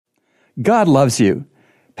God loves you.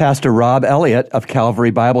 Pastor Rob Elliott of Calvary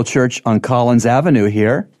Bible Church on Collins Avenue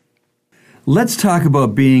here. Let's talk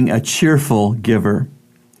about being a cheerful giver.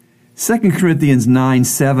 2 Corinthians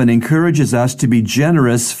 9:7 encourages us to be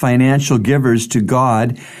generous financial givers to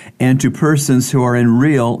God and to persons who are in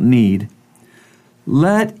real need.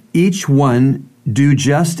 Let each one do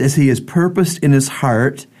just as he has purposed in his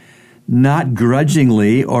heart, not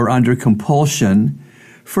grudgingly or under compulsion,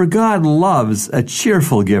 for God loves a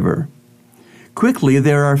cheerful giver. Quickly,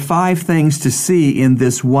 there are 5 things to see in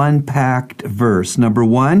this one packed verse. Number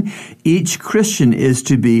 1, each Christian is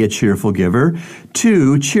to be a cheerful giver.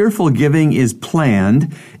 2, cheerful giving is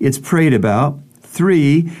planned. It's prayed about.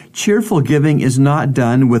 3, cheerful giving is not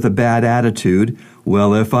done with a bad attitude.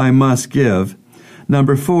 Well, if I must give.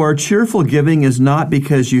 Number 4, cheerful giving is not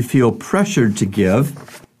because you feel pressured to give.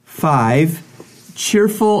 5,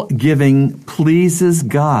 cheerful giving pleases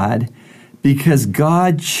God because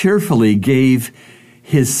God cheerfully gave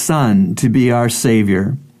His Son to be our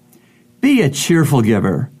Savior. Be a cheerful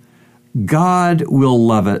giver. God will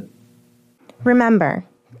love it. Remember,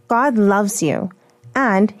 God loves you,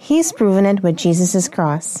 and He's proven it with Jesus'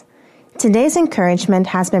 cross. Today's encouragement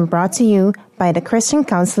has been brought to you by the Christian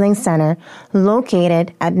Counseling Center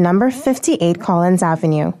located at number 58 Collins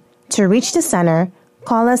Avenue. To reach the center,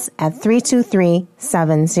 call us at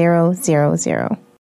 323-7000.